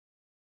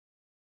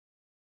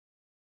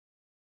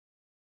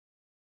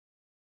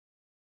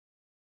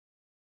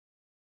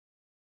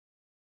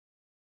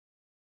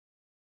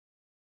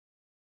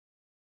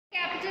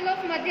Capital of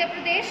Madhya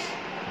Pradesh.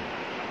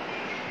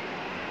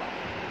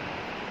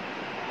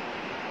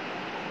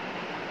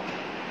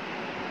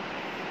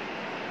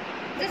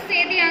 Just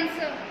say the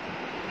answer.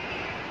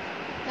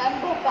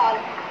 Bhopal.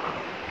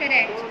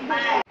 Correct.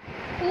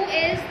 Who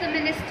is the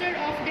Minister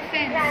of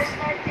Defence?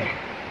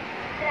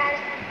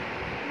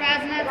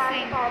 Rajnath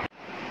Singh.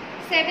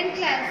 7th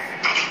class.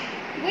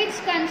 Which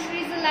country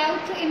is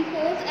allowed to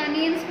import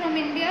onions from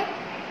India?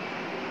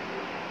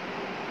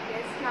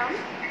 Yes, ma'am.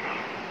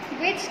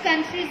 Which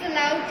country is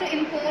allowed to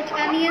import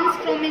onions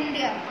from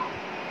India?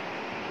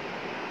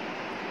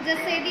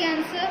 Just say the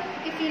answer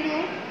if you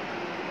know.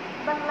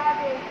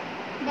 Bangladesh.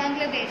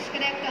 Bangladesh.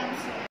 Correct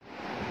answer.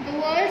 The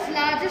world's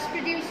largest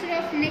producer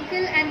of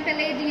nickel and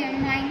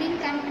palladium mining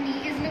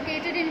company is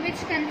located in which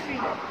country?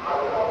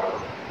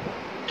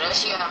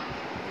 Russia.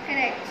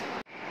 Correct.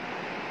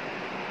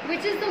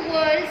 Which is the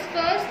world's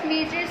first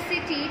major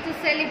city to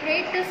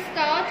celebrate the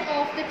start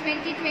of the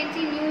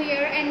 2020 New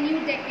Year and New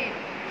Decade?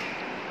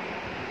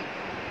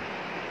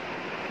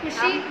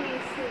 Kushi,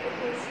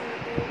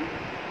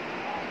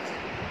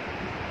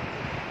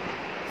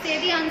 say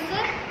the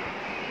answer.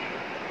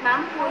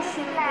 Ma'am,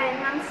 question again.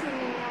 Ma'am,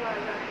 सुनिए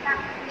वाला.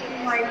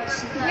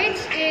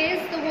 Which is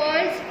the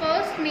world's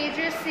first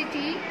major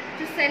city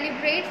to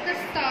celebrate the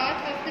start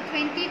of the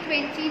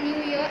 2020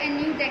 New Year and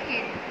New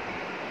Decade?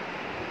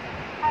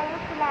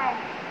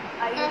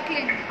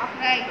 Auckland.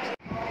 Right.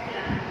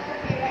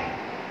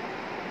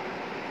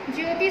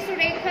 Jyoti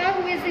Surekha,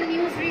 who is in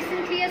news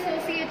recently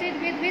associated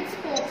with which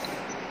sports?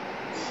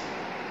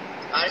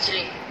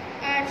 Archery.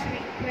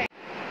 Archery. Right.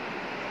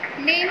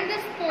 Name the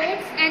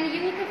Sports and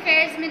Youth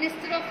Affairs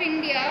Minister of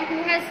India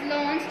who has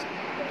launched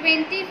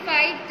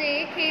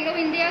 25-day Khelo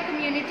India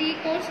Community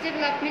Coach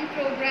Development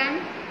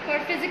Program for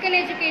physical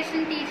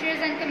education teachers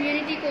and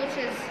community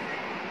coaches.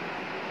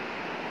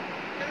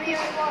 Ma'am,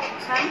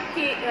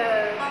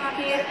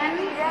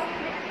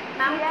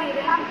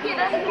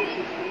 Kiran.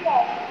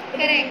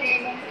 Correct.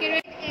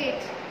 Correct. 8.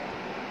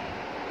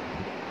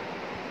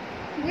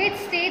 Which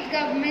state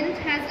government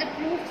has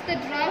approved the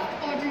draft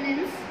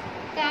ordinance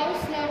Cow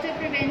Slaughter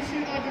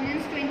Prevention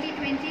Ordinance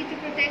 2020 to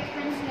protect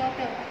from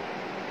slaughter?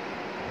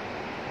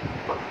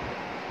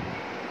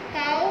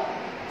 Cow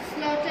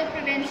slaughter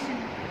prevention.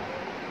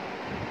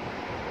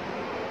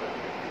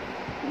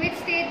 Which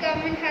state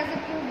government has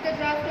approved the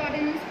draft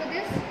ordinance for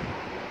this?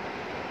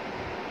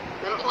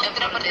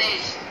 Uttar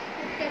Pradesh.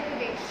 Uttar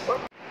Pradesh.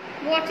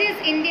 What is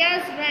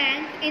India's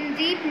rank in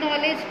Deep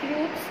Knowledge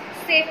Group's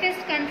safest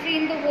country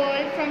in the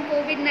world from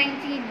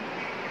COVID-19?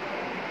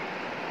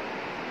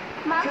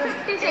 Ma'am,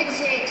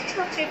 56.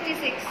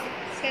 56.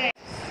 Correct.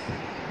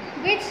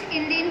 Which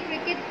Indian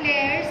cricket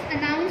players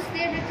announced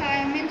their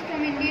retirement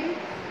from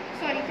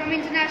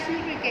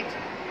international cricket?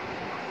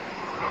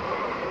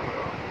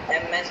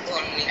 MS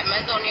Dhoni.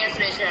 MS Dhoni and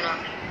Suresh Raina.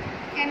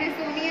 MS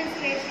Dhoni and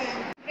Suresh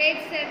Raina.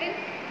 Grade 7.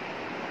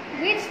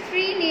 Which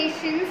three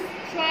nations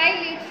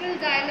trilateral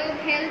dialogue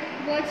held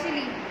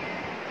virtually?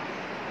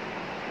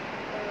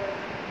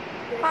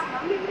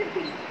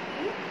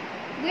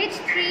 Which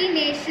three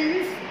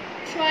nations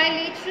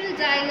trilateral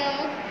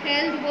dialogue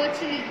held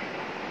virtually?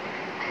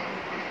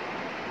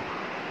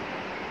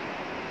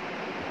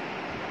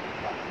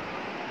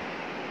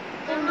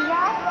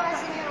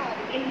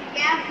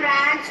 India,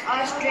 France,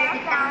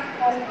 Australia.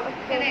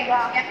 Correct.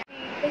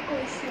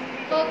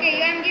 Okay,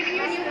 I am giving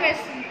you a new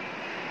question.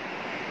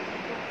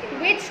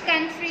 Which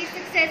country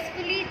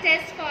successfully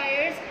test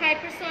fires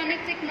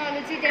hypersonic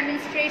technology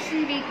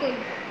demonstration vehicle?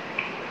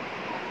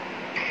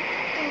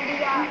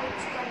 India.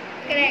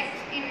 Correct.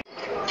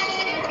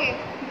 Okay,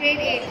 grade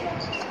 8.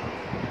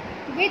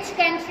 Which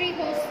country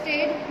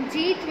hosted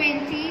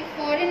G20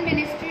 foreign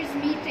ministers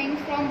meeting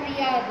from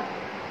Riyadh?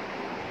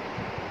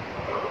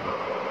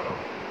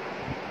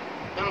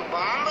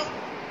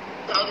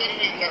 Saudi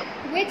Arabia.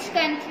 Which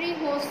country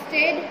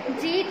hosted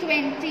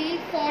G20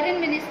 foreign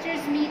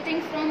ministers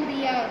meeting from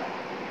Riyadh?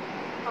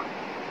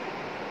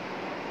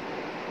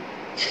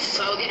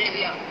 Saudi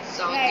Arabia.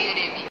 Saudi Right.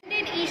 Arabia.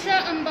 Did Isha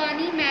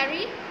Ambani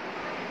marry?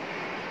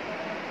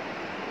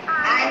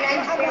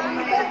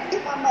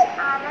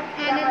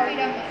 Anand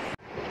Viramar.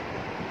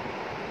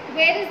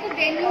 Where is the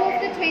venue of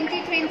the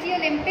 2020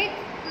 Olympic?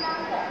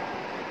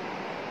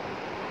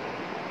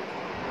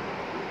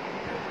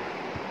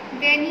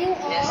 Venue of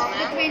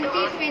the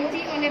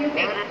 2020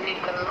 Olympic.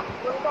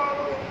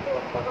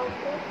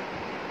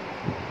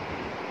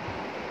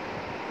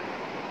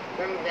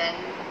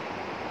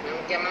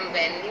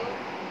 Venue.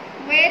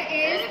 Where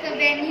is the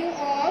venue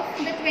of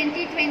the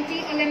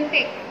 2020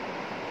 Olympic?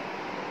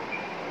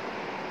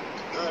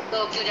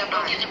 Tokyo,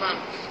 Japan.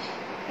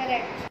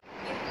 Correct.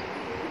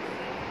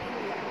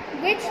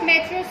 Which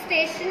metro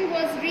station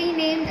was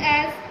renamed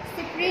as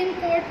Supreme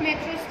Court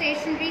Metro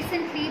Station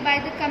recently by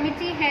the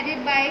committee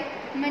headed by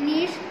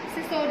Manish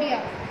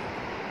Sisodia?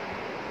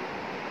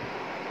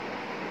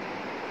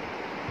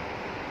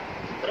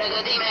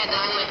 Pragati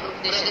Maidan Metro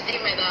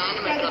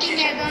Pragati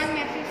Station. Maidan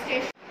Metro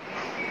Station.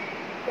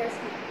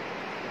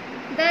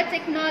 The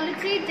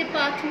Technology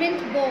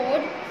Department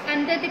Board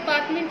under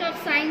Department of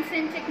Science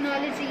and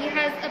Technology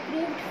has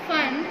approved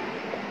fund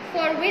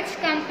for which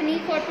company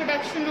for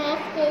production of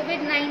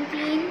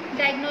COVID-19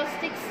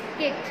 diagnostics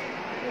kit?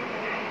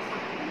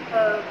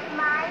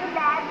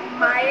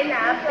 My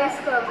Lab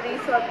Discovery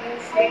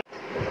Solution.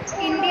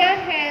 India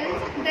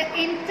held the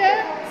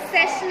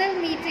inter-sessional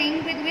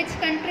meeting with which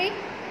country?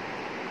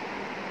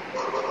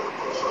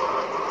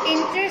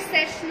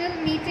 Inter-sessional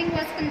meeting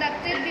was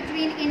conducted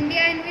between India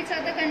and which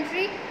other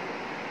country?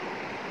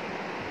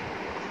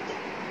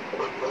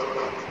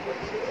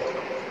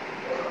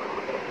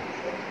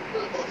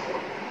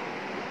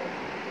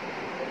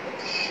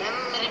 Ma'am,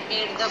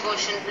 repeat the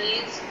question,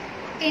 please.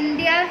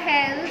 India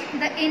held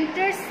the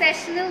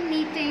inter-sessional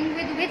meeting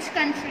with which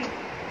country?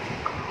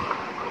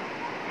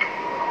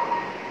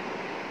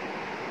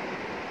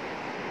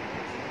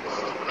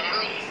 Ma'am,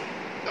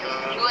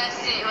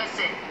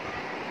 USA.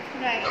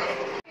 Right.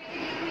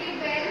 Equally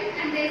well,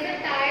 and there's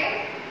a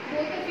tie.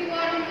 Both of you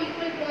are on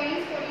equal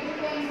points,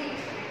 42 points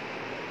each.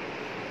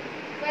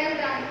 Well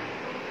done.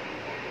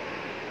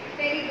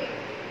 Very good.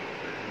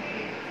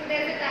 So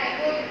there's a tie.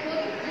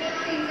 Both